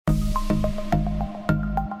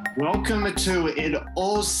Welcome to It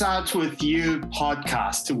All Starts With You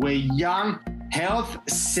podcast, where young,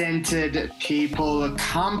 health-centered people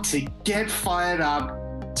come to get fired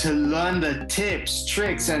up to learn the tips,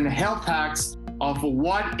 tricks, and health hacks of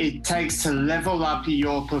what it takes to level up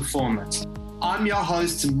your performance. I'm your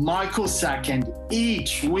host, Michael Sack, and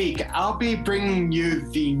each week I'll be bringing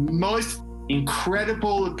you the most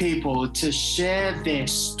incredible people to share their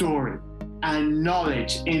story and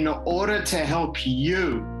knowledge in order to help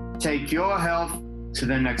you take your health to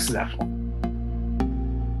the next level.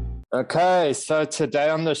 Okay, so today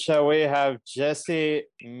on the show we have Jesse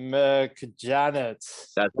McJanet.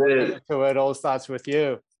 That's it. So it all starts with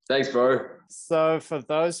you. Thanks, bro. So for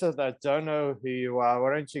those that don't know who you are,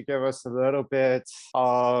 why don't you give us a little bit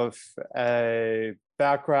of a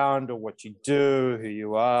background of what you do, who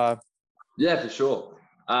you are? Yeah, for sure.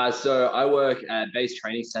 So I work at Base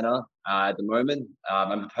Training Center at the moment.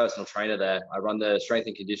 I'm a personal trainer there. I run the strength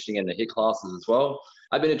and conditioning and the HIIT classes as well.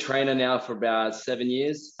 I've been a trainer now for about 7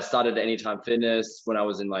 years. I started at Anytime Fitness when I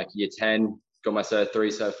was in like year 10, got my Cert 3,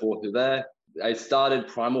 Cert 4 through there. I started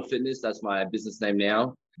Primal Fitness, that's my business name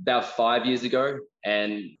now, about 5 years ago.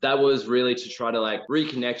 And that was really to try to like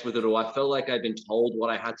reconnect with it all. I felt like I'd been told what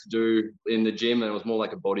I had to do in the gym, and it was more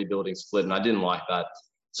like a bodybuilding split, and I didn't like that.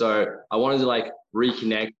 So I wanted to like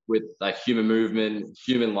reconnect with like human movement,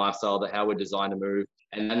 human lifestyle, that how we're designed to move.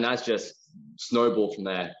 And then that's just snowballed from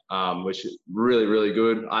there, which is really, really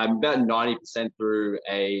good. I'm about 90% through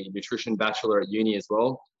a nutrition bachelor at uni as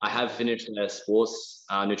well. I have finished a sports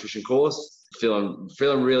nutrition course. Feeling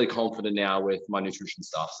really confident now with my nutrition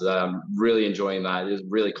stuff. So I'm really enjoying that. It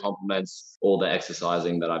really complements all the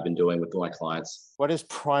exercising that I've been doing with my clients. What is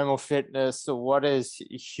Primal Fitness? So what is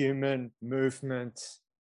human movement?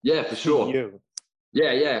 Yeah, for sure. You?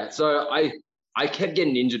 Yeah. So I kept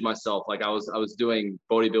getting injured myself. Like I was doing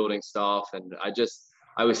bodybuilding stuff, and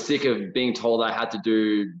I was sick of being told I had to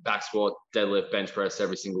do back squat, deadlift, bench press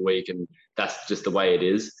every single week, and that's just the way it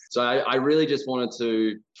is. So I really just wanted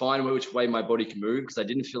to find which way my body can move, because I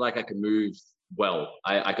didn't feel like I could move well.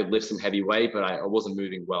 I could lift some heavy weight, but I wasn't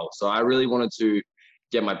moving well. So I really wanted to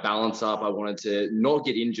get my balance up. I wanted to not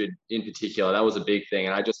get injured in particular. That was a big thing.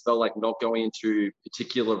 And I just felt like not going into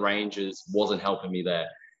particular ranges wasn't helping me there.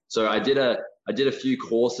 So I did a few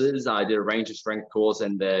courses. I did a range of strength course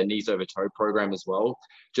and the knees over toe program as well,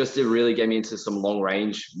 just to really get me into some long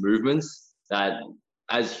range movements that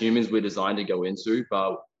as humans we're designed to go into,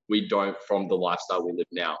 but we don't from the lifestyle we live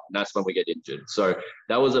now. And that's when we get injured. So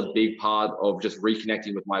that was a big part of just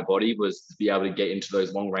reconnecting with my body, was to be able to get into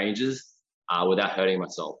those long ranges without hurting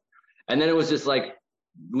myself. And then it was just like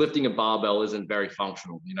lifting a barbell isn't very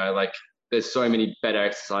functional, like there's so many better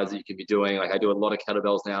exercises you can be doing. Like I do a lot of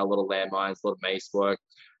kettlebells now, a lot of landmines, a lot of mace work,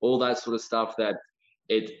 all that sort of stuff that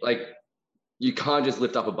like you can't just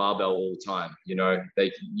lift up a barbell all the time.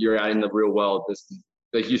 Like you're out in the real world,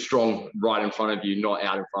 like you're strong right in front of you, not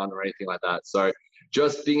out in front or anything like that. So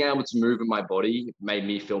just being able to move in my body made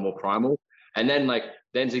me feel more primal. And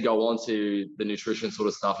then to go on to the nutrition sort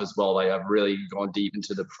of stuff as well, like I've really gone deep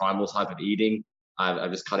into the primal type of eating.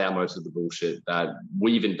 I've just cut out most of the bullshit that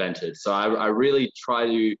we've invented. So I really try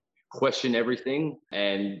to question everything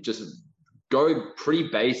and just go pretty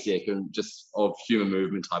basic and just of human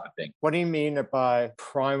movement type of thing. What do you mean by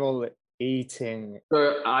primal eating?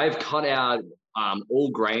 So I've cut out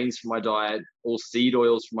all grains from my diet, all seed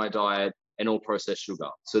oils from my diet, and all processed sugar.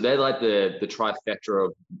 So they're like the trifecta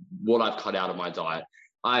of what I've cut out of my diet.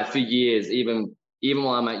 For years, even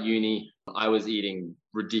while I'm at uni, I was eating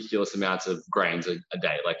ridiculous amounts of grains a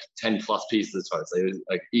day, like 10 plus pieces of toast. It was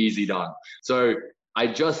like easy done. So I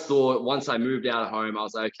just thought once I moved out of home, I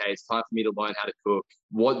was like, okay, it's time for me to learn how to cook.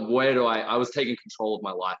 I was taking control of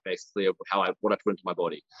my life, basically, of what I put into my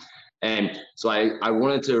body. And so I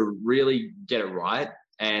wanted to really get it right.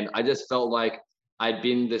 And I just felt like I'd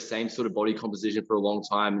been the same sort of body composition for a long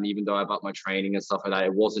time. And even though I've upped my training and stuff like that,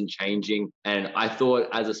 it wasn't changing. And I thought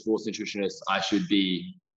as a sports nutritionist, I should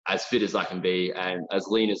be as fit as I can be and as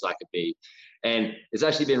lean as I could be. And it's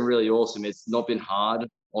actually been really awesome. It's not been hard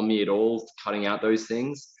on me at all, cutting out those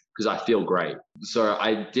things, because I feel great. So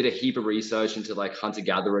I did a heap of research into like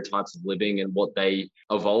hunter-gatherer types of living and what they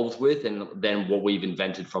evolved with, and then what we've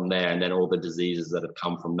invented from there, and then all the diseases that have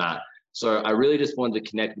come from that. So I really just wanted to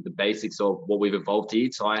connect with the basics of what we've evolved to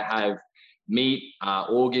eat. So I have meat,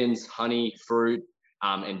 organs, honey, fruit,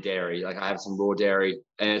 and dairy. Like I have some raw dairy,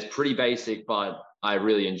 and it's pretty basic, but I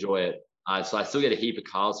really enjoy it. So I still get a heap of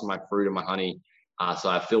carbs from my fruit and my honey. So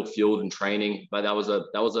I feel fueled in training, but that was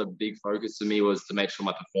a big focus to me, was to make sure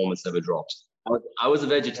my performance never dropped. I was a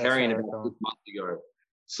vegetarian about 6 months ago.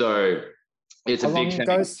 So It's How a big long change.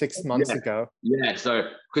 ago? 6 months Yeah. ago. Yeah. So,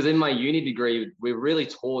 because in my uni degree, we're really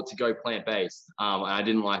taught to go plant-based. And I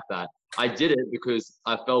didn't like that. I did it because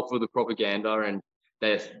I fell for the propaganda, and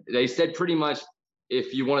they said pretty much,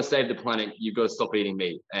 if you want to save the planet, you've got to stop eating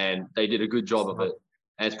meat. And they did a good job of it.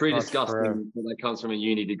 And it's pretty Not true. disgusting when that comes from a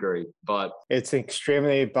uni degree. But It's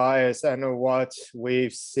extremely biased, and what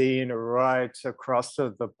we've seen right across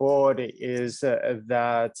the board is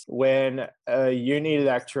that when a uni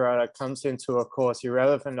lecturer comes into a course,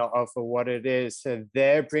 irrelevant of what it is,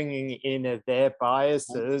 they're bringing in their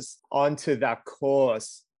biases onto that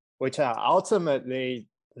course, which are ultimately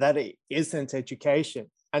that it isn't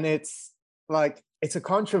education. And it's like it's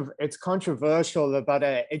controversial, but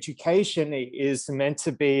education is meant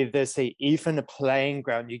to be this even playing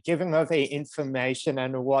ground. You're giving over information,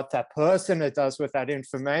 and what that person does with that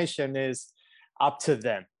information is up to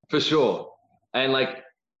them. for sure. And like,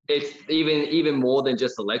 it's even more than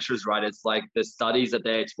just the lectures, right? It's like the studies that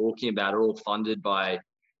they're talking about are all funded by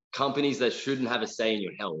companies that shouldn't have a say in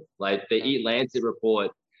your health. Like the Eat Lancet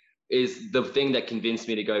report is the thing that convinced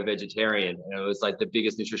me to go vegetarian. And it was like the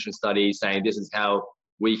biggest nutrition study saying this is how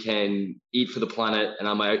we can eat for the planet. And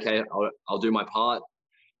I'm like, okay, I'll do my part.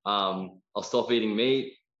 I'll stop eating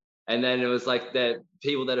meat. And then it was like the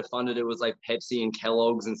people that have funded it was like Pepsi and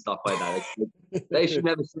Kellogg's and stuff like that. They should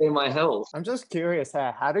never say my health. I'm just curious,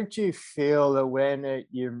 how did you feel when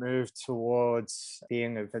you moved towards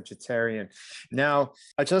being a vegetarian? Now,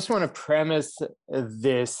 I just want to premise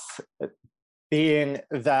this being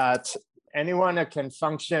that anyone can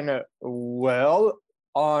function well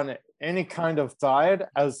on any kind of diet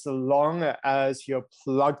as long as you're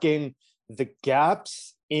plugging the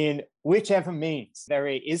gaps in whichever means. There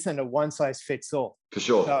isn't a one size fits all. For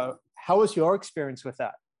sure. So how was your experience with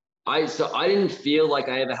that? I didn't feel like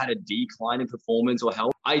I ever had a decline in performance or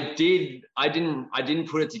health. I didn't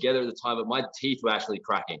put it together at the time, but my teeth were actually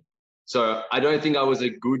cracking. So I don't think I was a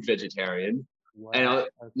good vegetarian. Wow. And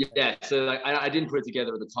yeah, so like I didn't put it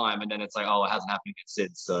together at the time, and then it's like, oh, it hasn't happened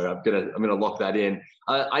since. So I'm gonna lock that in.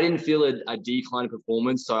 I didn't feel a decline in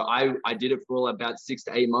performance, so I did it for about 6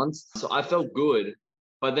 to 8 months. So I felt good,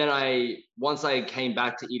 but then once I came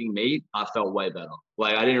back to eating meat, I felt way better.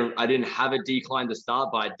 Like I didn't have a decline to start,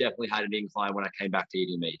 but I definitely had an incline when I came back to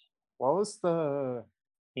eating meat. What was the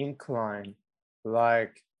incline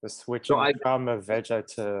like? The switching from a veggie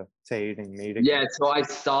to eating meat again? Yeah, so I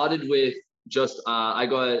started with I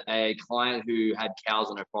got a client who had cows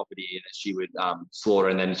on her property and she would slaughter,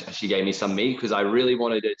 and then she gave me some meat because I really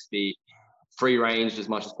wanted it to be free range as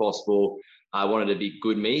much as possible. I wanted it to be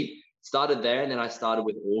good meat. Started there, and then I started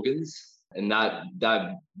with organs, and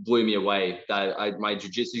that blew me away. My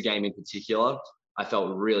jiu-jitsu game in particular, I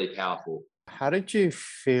felt really powerful. How did you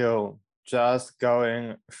feel just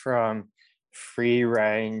going from free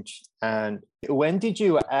range, and when did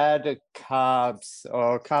you add carbs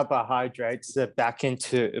or carbohydrates back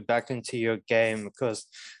into your game? Because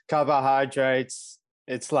carbohydrates,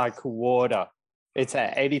 it's like water. It's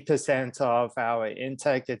at 80% of our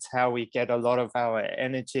intake. It's how we get a lot of our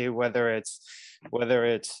energy, whether it's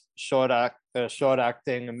short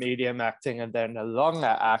acting, medium acting, and then a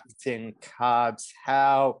longer acting carbs.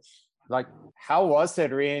 How was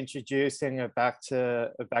it reintroducing it back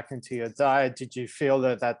into your diet? Did you feel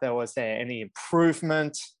that there was any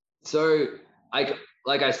improvement? So like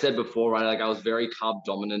I said before, right? Like I was very carb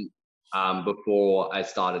dominant before I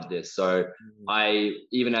started this. So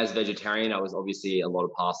even as vegetarian, I was obviously a lot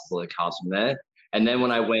of pastas, a lot of carbs from there. And then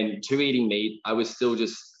when I went to eating meat, I was still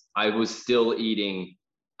eating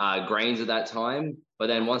grains at that time. But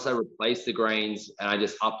then once I replaced the grains and I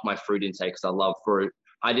just upped my fruit intake because I love fruit,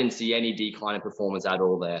 I didn't see any decline in performance at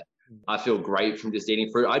all there. I feel great from just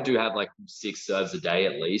eating fruit. I do have like 6 serves a day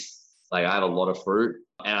at least. Like I have a lot of fruit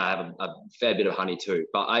and I have a fair bit of honey too.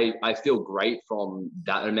 But I feel great from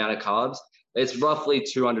that amount of carbs. It's roughly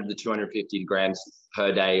 200 to 250 grams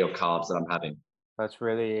per day of carbs that I'm having. That's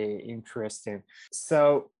really interesting.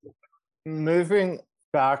 So moving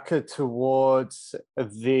back towards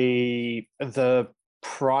the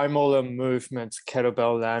primal movements,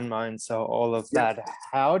 kettlebell landmines, so all of that.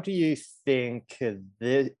 How do you think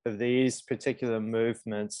these particular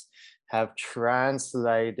movements have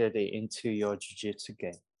translated into your jiu-jitsu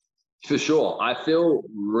game? For sure. I feel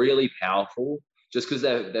really powerful just because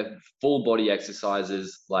they're full body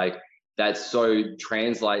exercises like that so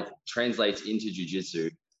translates into jiu-jitsu.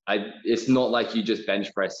 It's not like you just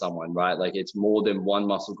bench press someone, right? Like it's more than one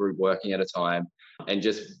muscle group working at a time and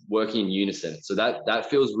just working in unison. So that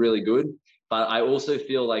feels really good. But I also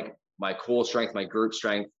feel like my core strength, my group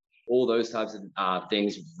strength, all those types of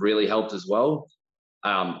things really helped as well.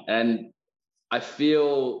 And I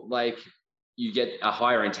feel like you get a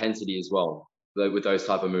higher intensity as well with those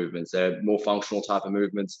type of movements. They're more functional type of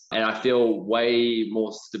movements. And I feel way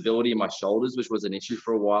more stability in my shoulders, which was an issue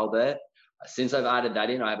for a while there. Since I've added that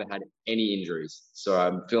in, I haven't had any injuries. So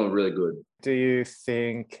I'm feeling really good. Do you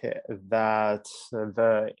think that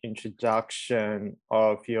the introduction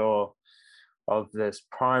of this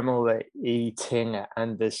primal eating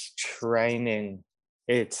and this training,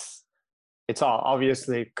 it's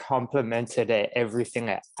obviously complemented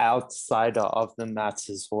everything outside of the mats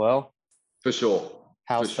as well? For sure.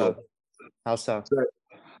 How For so? sure. How so?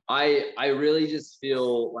 I really just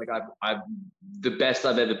feel like I've the best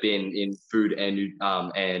I've ever been in food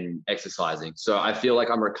and exercising. So I feel like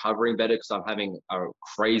I'm recovering better because I'm having a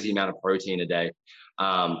crazy amount of protein a day.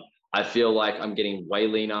 I feel like I'm getting way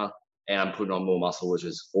leaner and I'm putting on more muscle, which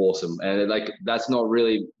is awesome. And like that's not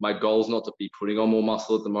really my goal is not to be putting on more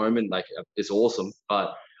muscle at the moment. Like it's awesome,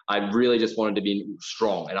 but I really just wanted to be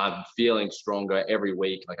strong, and I'm feeling stronger every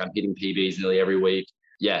week. Like I'm hitting PBs nearly every week.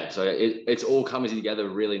 Yeah, so it's all coming together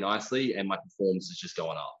really nicely, and my performance is just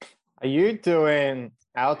going up. Are you doing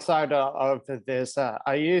outside of this?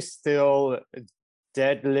 Are you still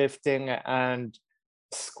deadlifting and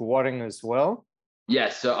squatting as well? Yeah,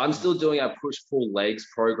 so I'm still doing our push-pull legs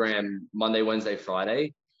program Monday, Wednesday,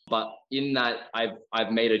 Friday. But in that,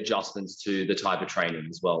 I've made adjustments to the type of training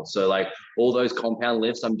as well. So like all those compound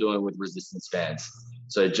lifts I'm doing with resistance bands.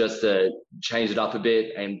 So just to change it up a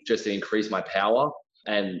bit and just to increase my power.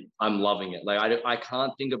 And I'm loving it. Like I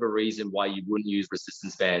can't think of a reason why you wouldn't use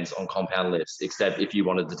resistance bands on compound lifts, except if you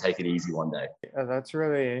wanted to take it easy one day. That's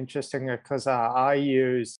really interesting because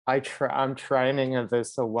I'm training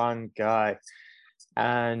this one guy,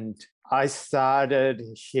 and I started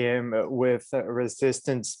him with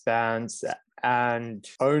resistance bands, and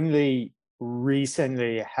only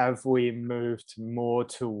recently have we moved more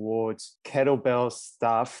towards kettlebell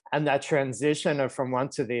stuff, and that transition from one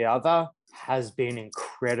to the other has been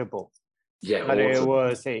incredible. Yeah, but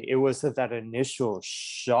awesome. it was that initial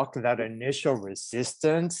shock, that initial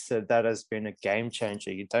resistance that has been a game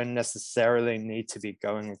changer. You don't necessarily need to be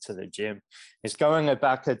going into the gym. It's going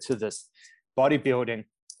back to this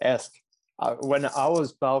bodybuilding-esque. When I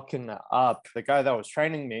was bulking up, the guy that was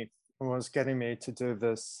training me was getting me to do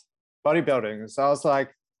this bodybuilding. So I was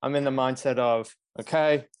like, I'm in the mindset of,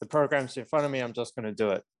 okay, the program's in front of me, I'm just going to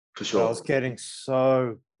do it. For sure. But I was getting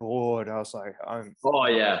so bored. I was like, oh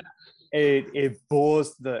yeah. It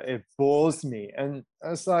bores me. And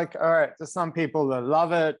it's like, all right, there's some people that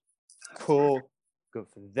love it. Cool, good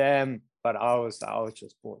for them. But I was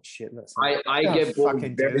just bored shitless. I get bored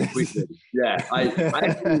very quickly. Yeah. I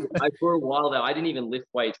for a while there, I didn't even lift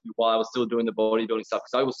weights while I was still doing the bodybuilding stuff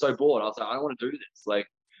because I was so bored. I was like, I don't want to do this. Like,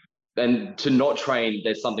 and to not train,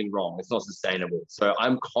 there's something wrong. It's not sustainable. So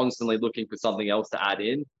I'm constantly looking for something else to add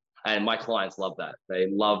in. And my clients love that. They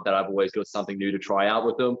love that I've always got something new to try out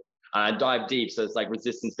with them. And I dive deep. So it's like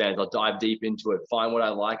resistance bands. I'll dive deep into it, find what I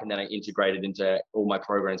like, and then I integrate it into all my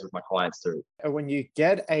programs with my clients too. When you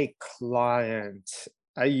get a client,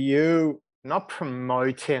 are you not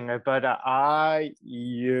promoting it, but are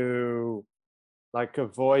you like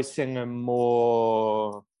voicing a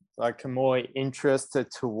more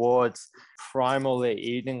interested towards primal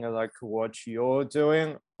eating, like what you're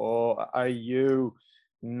doing, or are you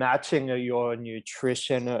matching your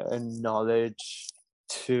nutrition and knowledge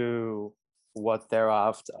to what they're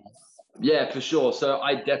after? Yeah, for sure. So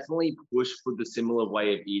I definitely push for the similar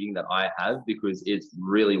way of eating that I have because it's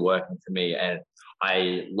really working for me and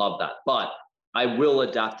I love that. But I will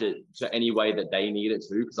adapt it to any way that they need it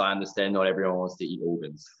to because I understand not everyone wants to eat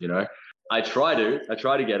organs, you know? I try to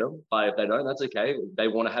get them, but if they don't, that's okay. If they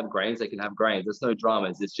want to have grains, they can have grains. There's no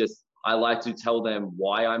dramas. It's just, I like to tell them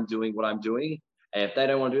why I'm doing what I'm doing. And if they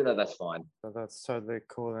don't want to do that, that's fine. So that's totally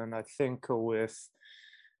cool. And I think with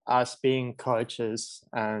us being coaches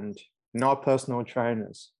and not personal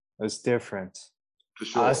trainers, it's different. For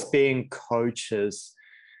sure. Us being coaches,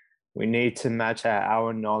 we need to match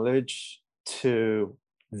our knowledge to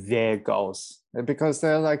their goals because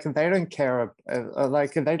they're like they don't care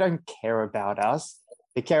about us.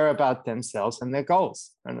 They care about themselves and their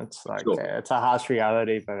goals, and it's like sure. It's a harsh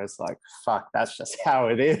reality, but it's like fuck, that's just how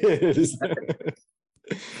it is.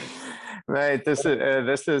 Right, this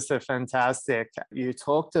is a fantastic. You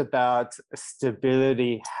talked about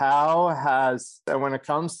stability. How has, when it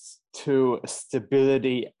comes to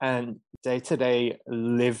stability and day-to-day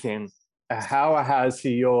living, how has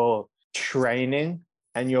your training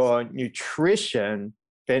and your nutrition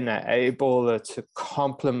been able to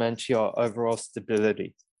complement your overall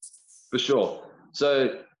stability? For sure.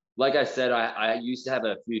 So like I said, I used to have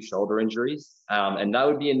a few shoulder injuries, and that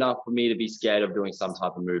would be enough for me to be scared of doing some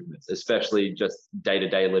type of movements, especially just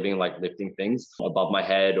day-to-day living, like lifting things above my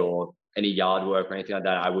head or any yard work or anything like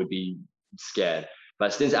that. I would be scared.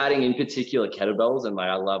 But since adding in particular kettlebells, and like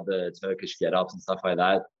I love the Turkish get-ups and stuff like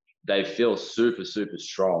that, they feel super, super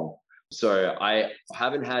strong. So I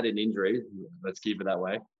haven't had an injury, let's keep it that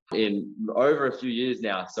way, in over a few years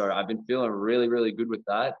now. So I've been feeling really, really good with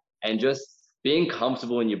that. And just being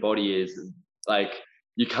comfortable in your body is like,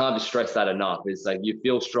 you can't stress that enough. It's like you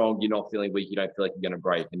feel strong, you're not feeling weak, you don't feel like you're going to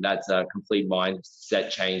break. And that's a complete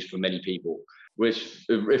mindset change for many people, which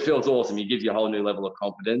it feels awesome. It gives you a whole new level of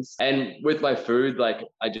confidence. And with my food, like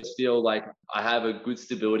I just feel like I have a good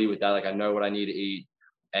stability with that. Like I know what I need to eat,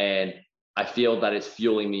 and I feel that it's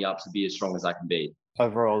fueling me up to be as strong as I can be.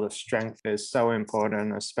 Overall, the strength is so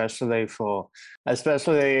important, especially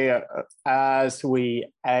as we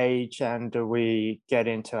age and we get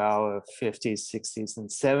into our 50s, 60s, and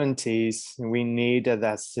 70s. We needed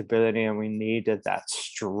that stability and we needed that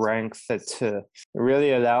strength to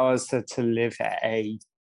really allow us to live a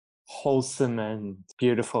wholesome and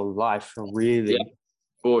beautiful life, really. Yeah,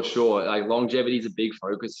 for sure. Like longevity is a big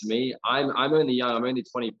focus for me. I'm only young. I'm only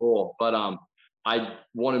 24, but I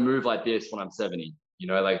want to move like this when I'm 70. You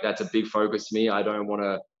know, like that's a big focus to me. I don't want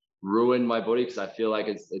to ruin my body because I feel like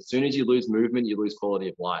as soon as you lose movement, you lose quality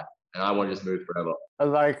of life. And I want to just move forever.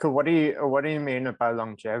 Like, what do you mean about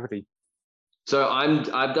longevity? So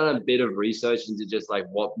I've done a bit of research into just like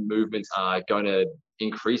what movements are going to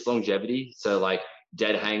increase longevity. So like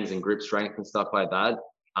dead hangs and grip strength and stuff like that.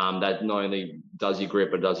 That not only does your grip,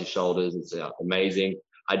 but does your shoulders. It's amazing.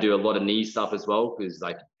 I do a lot of knee stuff as well, because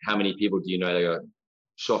like how many people do you know that got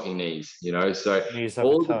shocking knees, you know? So knees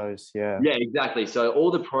over toes, yeah. Yeah, exactly. So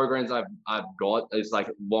all the programs I've got is like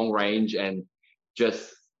long range and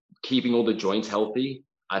just keeping all the joints healthy.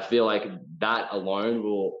 I feel like that alone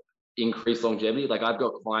will increase longevity. Like I've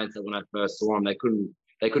got clients that when I first saw them,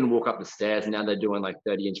 they couldn't walk up the stairs, and now they're doing like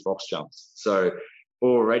 30-inch box jumps. So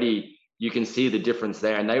already you can see the difference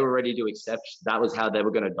there, and they were ready to accept that was how they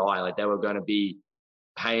were going to die. Like they were going to be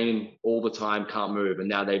pain all the time, can't move, and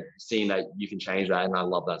now they've seen that you can change that, and I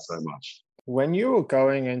love that so much. When you were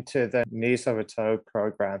going into the knees over toe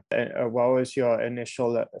program, what was your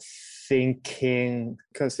initial thinking?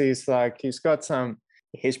 Because his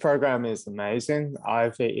program is amazing.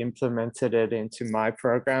 I've implemented it into my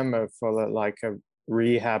program for like a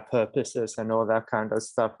rehab purposes and all that kind of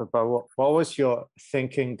stuff. But what was your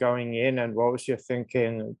thinking going in, and what was your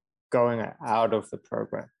thinking going out of the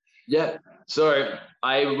program? Yeah, so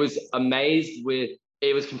I was amazed with,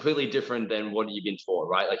 it was completely different than what you've been taught,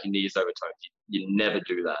 right? Like your knees over toes, you never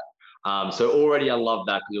do that. So already I love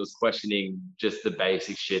that, because it was questioning just the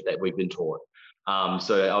basic shit that we've been taught.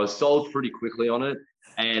 So I was sold pretty quickly on it,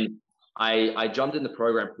 and I jumped in the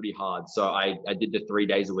program pretty hard. So I did the 3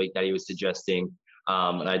 days a week that he was suggesting,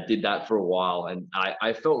 and I did that for a while, and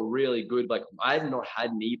I felt really good. Like I had not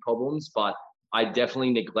had knee problems, but I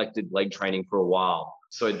definitely neglected leg training for a while.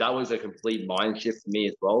 So that was a complete mind shift for me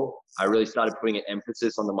as well. I really started putting an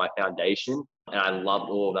emphasis on my foundation, and I loved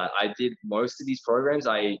all of that. I did most of these programs.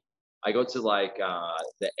 I got to like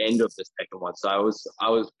the end of the second one, so I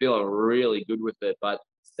was feeling really good with it. But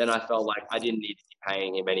then I felt like I didn't need to be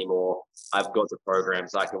paying him anymore. I've got the program,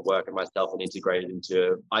 so I can work it myself and integrate it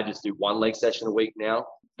into. I just do one leg session a week now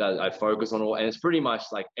that I focus on all, and it's pretty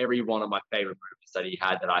much like every one of my favorite movements that he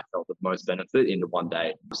had that I felt the most benefit into one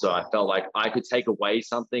day. So I felt like I could take away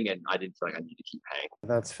something, and I didn't feel like I need to keep paying.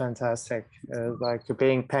 That's fantastic. Like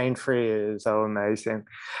being pain-free is so amazing.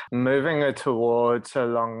 Moving it towards a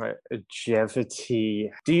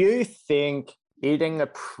longevity, do you think eating a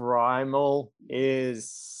primal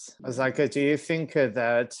is like, do you think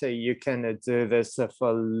that you can do this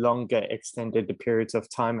for longer extended periods of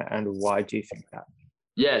time, and why do you think that?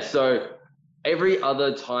 Yeah, so every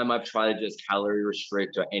other time I've tried to just calorie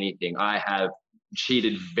restrict or anything, I have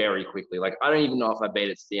cheated very quickly. Like I don't even know if I made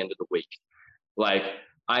it to the end of the week. Like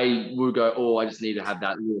I would go, oh, I just need to have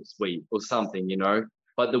that little sweet or something, you know?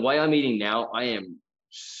 But the way I'm eating now, I am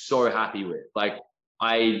so happy with. Like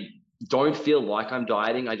I don't feel like I'm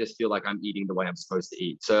dieting. I just feel like I'm eating the way I'm supposed to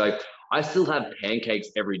eat. So like I still have pancakes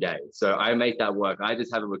every day. So I make that work. I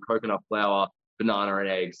just have it with coconut flour, banana, and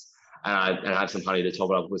eggs. And I have some honey to top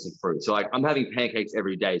it up with some fruit. So like I'm having pancakes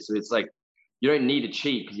every day. So it's like you don't need to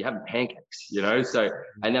cheat because you have pancakes, you know? So,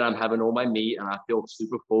 and then I'm having all my meat, and I feel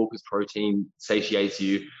super full because protein satiates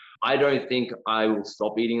you. I don't think I will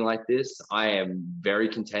stop eating like this. I am very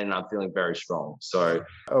content, and I'm feeling very strong. So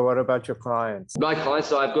what about your clients? My clients,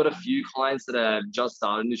 so I've got a few clients that have just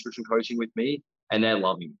started nutrition coaching with me, and they're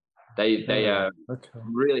loving it. They are Okay.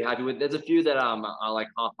 really happy with. There's a few that are like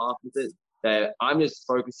half with it. That I'm just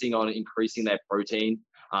focusing on increasing their protein.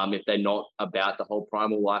 If they're not about the whole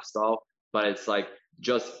primal lifestyle, but it's like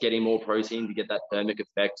just getting more protein to get that thermic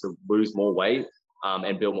effect to lose more weight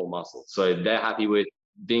and build more muscle. So they're happy with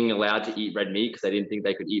being allowed to eat red meat because they didn't think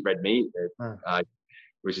they could eat red meat,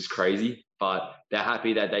 which is crazy. But they're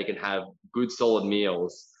happy that they can have good solid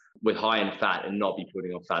meals with high in fat and not be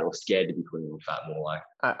putting on fat or scared to be putting on fat more like.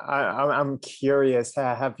 I'm curious,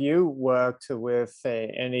 have you worked with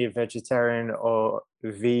any vegetarian or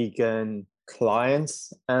vegan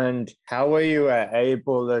clients, and how were you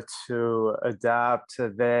able to adapt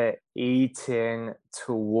their eating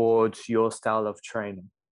towards your style of training?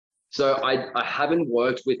 So I haven't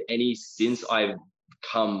worked with any since I've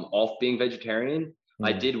come off being vegetarian.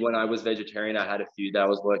 I did when I was vegetarian. I had a few that I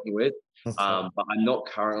was working with, but I'm not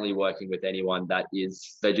currently working with anyone that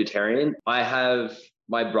is vegetarian. I have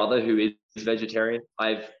my brother who is vegetarian.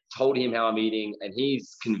 I've told him how I'm eating, and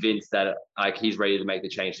he's convinced that like he's ready to make the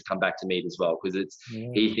change to come back to meat as well because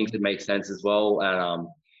he thinks it makes sense as well. And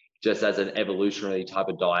just as an evolutionary type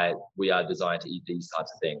of diet, we are designed to eat these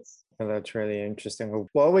types of things. Well, that's really interesting.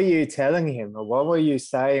 What were you telling him, or what were you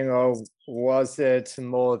saying, or was it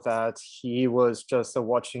more that he was just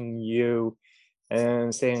watching you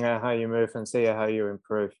and seeing how you move and see how you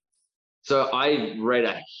improve? So I read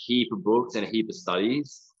a heap of books and a heap of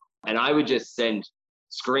studies, and I would just send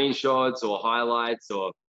screenshots or highlights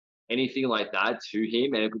or anything like that to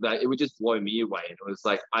him, and it would just blow me away. And it was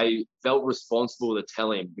like I felt responsible to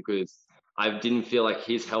tell him because I didn't feel like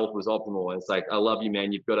his health was optimal. It's like, I love you,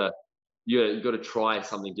 man. You've got to try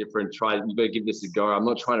something different. You've got to give this a go. I'm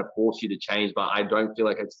not trying to force you to change, but I don't feel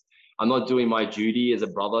like I'm not doing my duty as a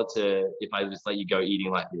brother if I just let you go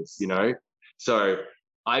eating like this, you know? So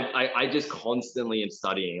I just constantly am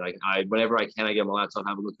studying. Like whenever I can, I get my laptop,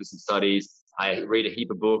 have a look for some studies. I read a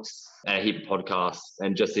heap of books and a heap of podcasts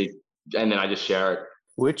and then I just share it.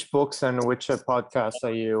 Which books and which podcasts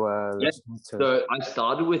are you listening to? So I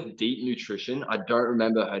started with Deep Nutrition. I don't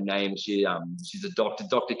remember her name. She's a doctor,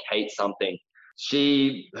 Dr. Kate something.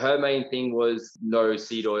 Her main thing was no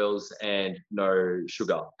seed oils and no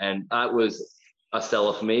sugar. And that was a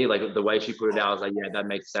seller for me. Like the way she put it out, I was like, yeah, that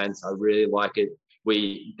makes sense. I really like it.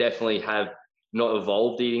 We definitely have not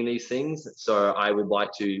evolved eating these things. So I would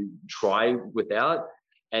like to try without.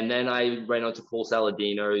 And then I ran on to Paul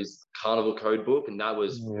Saladino's Carnivore Code book, and that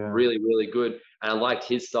was really, really good. And I liked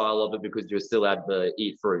his style of it because you're still able to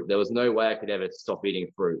eat fruit. There was no way I could ever stop eating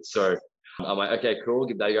fruit. So I'm like, okay, cool,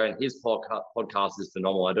 give that a go. And his podcast is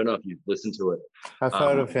phenomenal. I don't know if you've listened to it. I've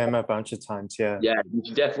heard of him a bunch of times, yeah. Yeah, you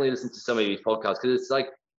should definitely listen to some of his podcasts because it's like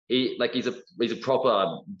he's a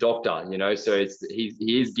proper doctor, you know. So he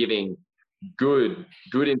is giving good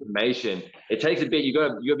information. It takes a bit. You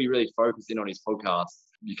got to be really focused in on his podcast.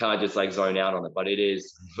 You can't just like zone out on it, but it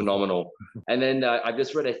is phenomenal. And then I've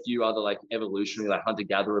just read a few other like evolutionary, like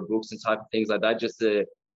hunter-gatherer books and type of things like that, just to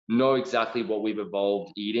know exactly what we've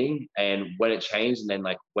evolved eating and when it changed, and then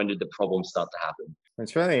like when did the problem start to happen.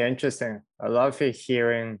 It's really interesting. I love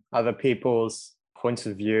hearing other people's points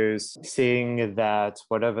of views, seeing that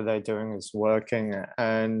whatever they're doing is working,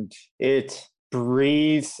 and it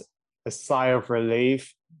breathes a sigh of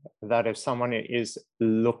relief that if someone is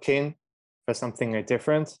looking for something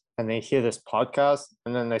different and they hear this podcast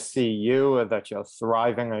and then they see you, that you're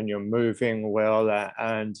thriving and you're moving well,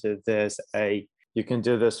 and you can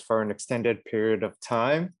do this for an extended period of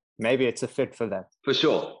time, maybe it's a fit for them. For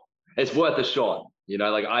sure. It's worth a shot. You know,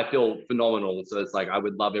 like I feel phenomenal. So it's like, I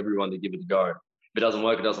would love everyone to give it a go. If it doesn't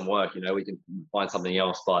work, it doesn't work. You know, we can find something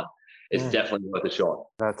else, but it's definitely worth a shot.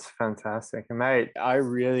 That's fantastic. Mate, I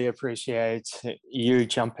really appreciate you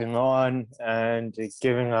jumping on and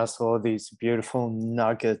giving us all these beautiful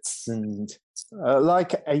nuggets and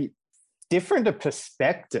like a different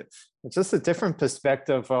perspective. It's just a different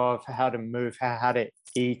perspective of how to move, how to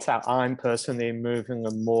eat. I'm personally moving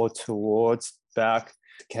more towards back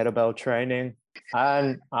kettlebell training,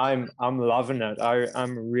 and I'm loving it.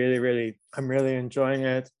 I'm really enjoying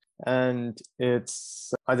it. And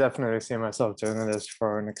I definitely see myself doing this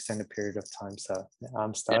for an extended period of time. So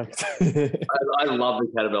I'm stoked. I love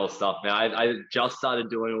the kettlebell stuff, man. I just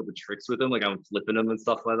started doing all the tricks with them. Like I'm flipping them and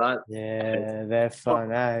stuff like that. Yeah, they're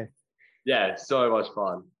fun, eh? Yeah, so much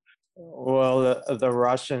fun. Well, the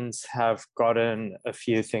Russians have gotten a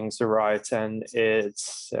few things right, and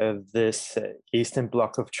it's this Eastern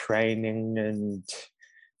Bloc of training. And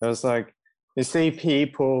it was like, you see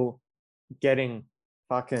people getting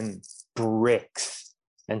fucking bricks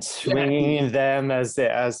and swinging them as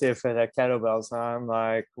if they're kettlebells. And I'm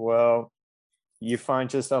like, well, you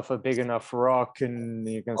find yourself a big enough rock and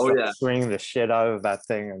you can Oh start yeah. swinging the shit out of that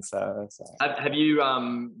thing. And so Have you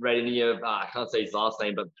read any of I can't say his last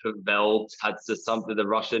name, but Pavel something, the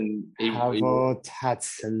Russian Pavel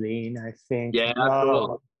Tatselin, I think. yeah,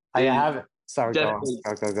 No, I he, haven't. Sorry, go on.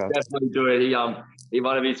 definitely Go. definitely do it. He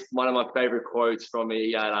one of my favorite quotes from me.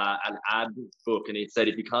 He had an ad book, and he said,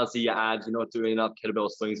 "If you can't see your abs, you're not doing enough kettlebell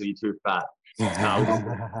swings, or you're too fat."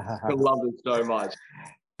 I love it so much.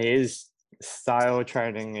 His style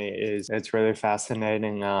training it's really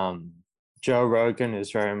fascinating. Joe Rogan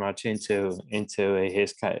is very much into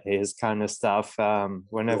his kind of stuff.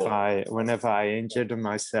 Whenever I injured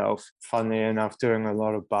myself, funnily enough, doing a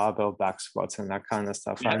lot of barbell back squats and that kind of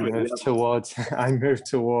stuff, I moved towards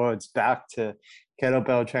back to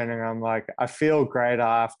kettlebell training. I'm like, I feel great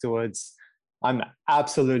afterwards. I'm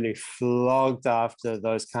absolutely flogged after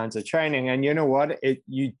those kinds of training. And you know what?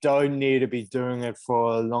 You don't need to be doing it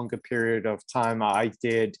for a longer period of time. I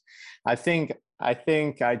think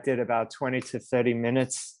I did about 20 to 30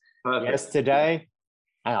 minutes yesterday,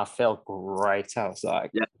 and I felt great. I was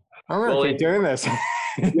like, yeah. I'm going to keep doing this.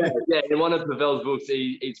 yeah. In one of Pavel's books,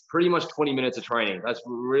 it's pretty much 20 minutes of training. That's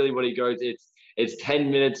really what he goes. It's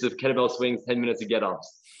 10 minutes of kettlebell swings, 10 minutes of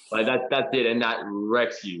get-ups. Like that's it, and that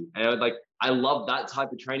wrecks you. And I love that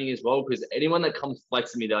type of training as well, because anyone that comes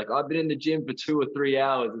flexing me, they're like, I've been in the gym for 2 or 3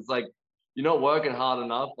 hours. It's like, you're not working hard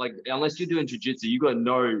enough. Like, unless you're doing jiu-jitsu, you got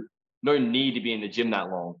no need to be in the gym that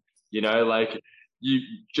long. You know, like you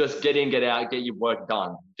just get in, get out, get your work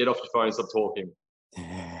done. Get off your phone, stop talking.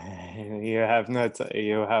 You have no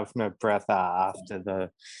breath after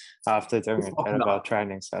doing a kettlebell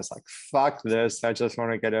training. So it's like, fuck this. I just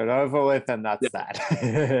want to get it over with, and that's that.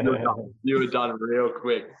 You were done real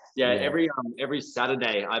quick. Yeah. Every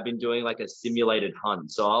Saturday I've been doing like a simulated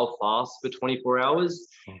hunt. So I'll fast for 24 hours.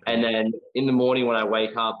 Okay. And then in the morning when I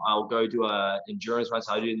wake up, I'll go do a endurance run.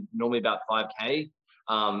 So I do normally about 5K.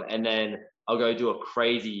 And then I'll go do a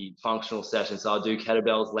crazy functional session. So I'll do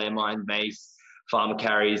kettlebells, landmine, mace, farmer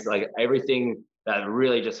carries, like everything that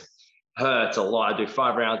really just hurts a lot. I do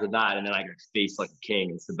 5 rounds of that, and then I go feast like a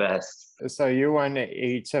king. It's the best. So you won't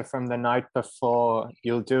eat from the night before.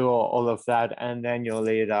 You'll do all of that, and then you'll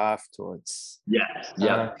eat afterwards.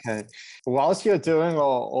 Yeah. Okay. Whilst you're doing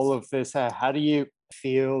all of this, how do you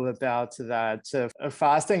feel about that?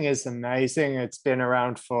 Fasting is amazing. It's been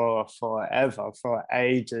around for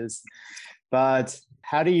ages. But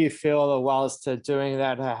how do you feel whilst doing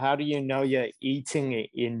that? How do you know you're eating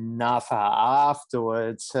enough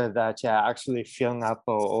afterwards so that you're actually filling up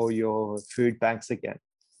all your food banks again?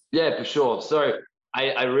 Yeah, for sure. So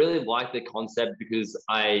I really like the concept, because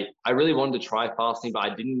I really wanted to try fasting, but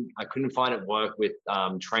I couldn't find it work with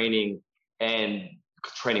training and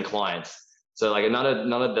training clients. So like none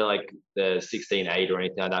of the like the 16-8 or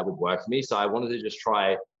anything like that would work for me. So I wanted to just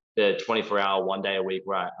try the 24-hour, 1 day a week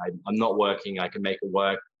where I'm not working. I can make it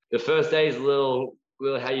work. The first day is a little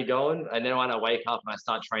how you going? And then when I wake up and I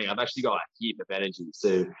start training, I've actually got a heap of energy.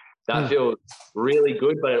 So that feels really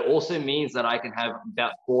good, but it also means that I can have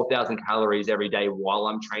about 4,000 calories every day while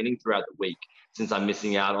I'm training throughout the week, since I'm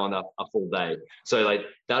missing out on a full day. So like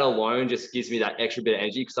that alone just gives me that extra bit of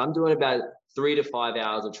energy, because I'm doing about 3 to 5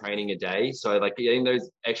 hours of training a day. So like getting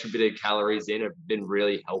those extra bit of calories in have been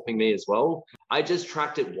really helping me as well. I just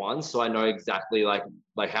tracked it once, so I know exactly like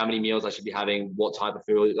how many meals I should be having, what type of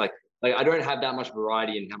food. Like I don't have that much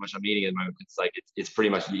variety in how much I'm eating at the moment. It's like it's pretty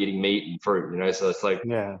much eating meat and fruit, you know. So it's like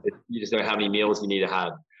you just know how many meals you need to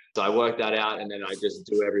have. So I work that out, and then I just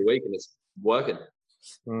do it every week, and it's working.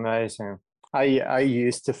 Amazing. I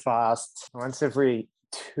used to fast once every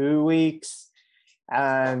 2 weeks,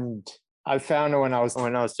 and I found when I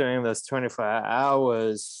was doing this 24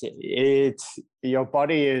 hours, your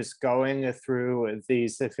body is going through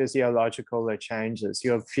these physiological changes.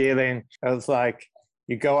 You're feeling, it's like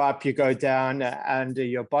you go up, you go down, and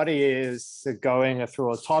your body is going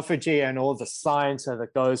through autophagy and all the science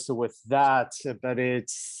that goes with that. But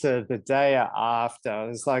it's the day after.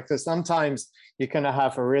 It's like sometimes you're going to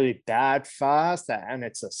have a really bad fast and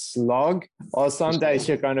it's a slog, or some days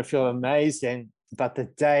you're going to feel amazing, but the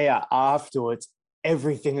day afterwards,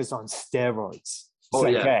 everything is on steroids. So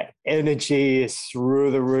energy is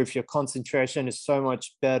through the roof. Your concentration is so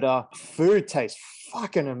much better. Food tastes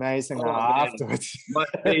fucking amazing afterwards. My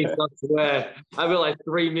feast, I swear. I've got like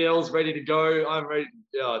 3 meals ready to go. I'm ready.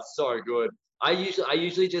 Yeah, it's so good. I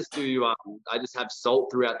usually just do I just have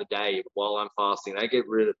salt throughout the day while I'm fasting. I get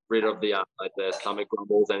rid of the like the stomach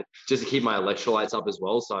grumbles and just to keep my electrolytes up as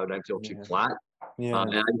well, so I don't feel too flat. Yeah.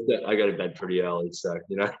 And I go to bed pretty early, so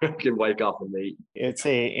I can wake up and eat. It's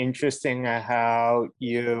interesting how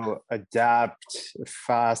you adapt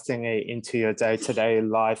fasting into your day-to-day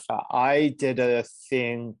life. I did a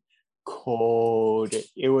thing called,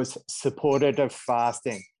 it was supported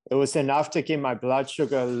fasting. It was enough to keep my blood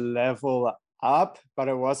sugar level up, but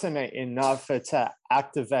it wasn't enough to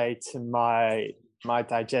activate my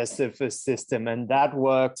digestive system, and that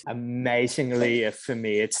worked amazingly for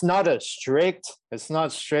me. It's not strict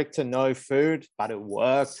to no food, but it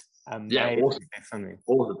worked amazingly for me.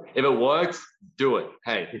 Awesome. If it works, do it.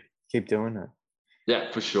 Hey, keep doing it.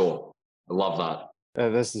 Yeah, for sure. I love that.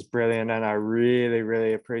 This is brilliant, and I really,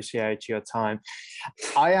 really appreciate your time.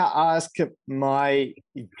 I ask my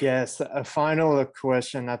guests a final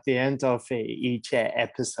question at the end of each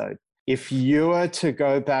episode. If you were to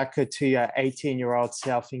go back to your 18-year-old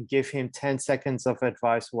self and give him 10 seconds of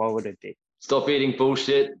advice, what would it be? Stop eating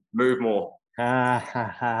bullshit, move more.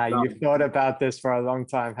 You've thought about this for a long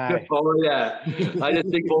time, hey? Oh, yeah. I just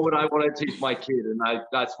think what would I want to teach my kid? And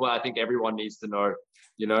that's what I think everyone needs to know.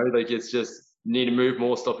 It's just, need to move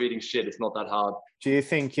more, stop eating shit. It's not that hard. Do you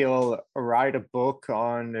think you'll write a book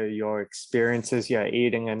on your experiences, your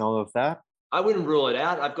eating and all of that? I wouldn't rule it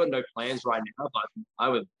out. I've got no plans right now, but I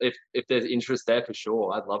would, if there's interest there, for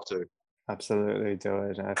sure, I'd love to. Absolutely do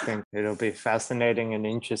it. I think it'll be fascinating and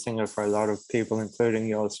interesting for a lot of people, including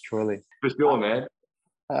yours truly. For sure, man.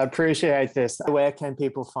 I appreciate this. Where can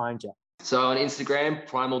people find you? So on Instagram,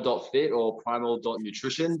 primal.fit or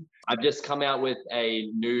primal.nutrition. I've just come out with a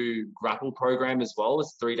new grapple program as well.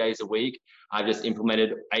 It's 3 days a week. I've just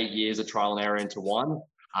implemented 8 years of trial and error into one.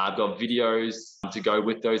 I've got videos to go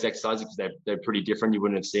with those exercises because they're pretty different. You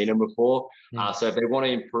wouldn't have seen them before. So if they want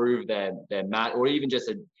to improve their mat, or even just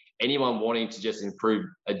anyone wanting to just improve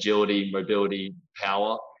agility, mobility,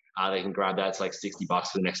 power, they can grab that. It's like $60 for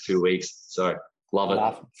the next 2 weeks. So love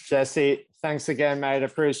it. Jesse, thanks again, mate.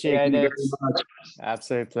 Appreciate it. Thank you very much.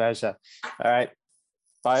 Absolute pleasure. All right.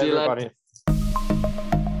 Bye, everybody.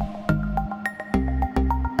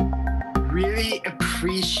 Really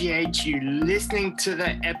appreciate you listening to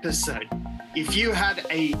the episode. If you had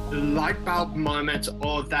a light bulb moment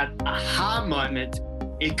or that aha moment,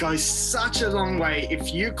 it goes such a long way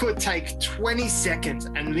if you could take 20 seconds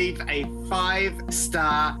and leave a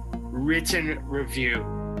 5-star written review.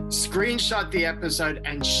 Screenshot the episode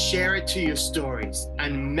and share it to your stories,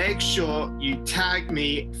 and make sure you tag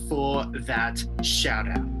me for that shout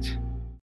out.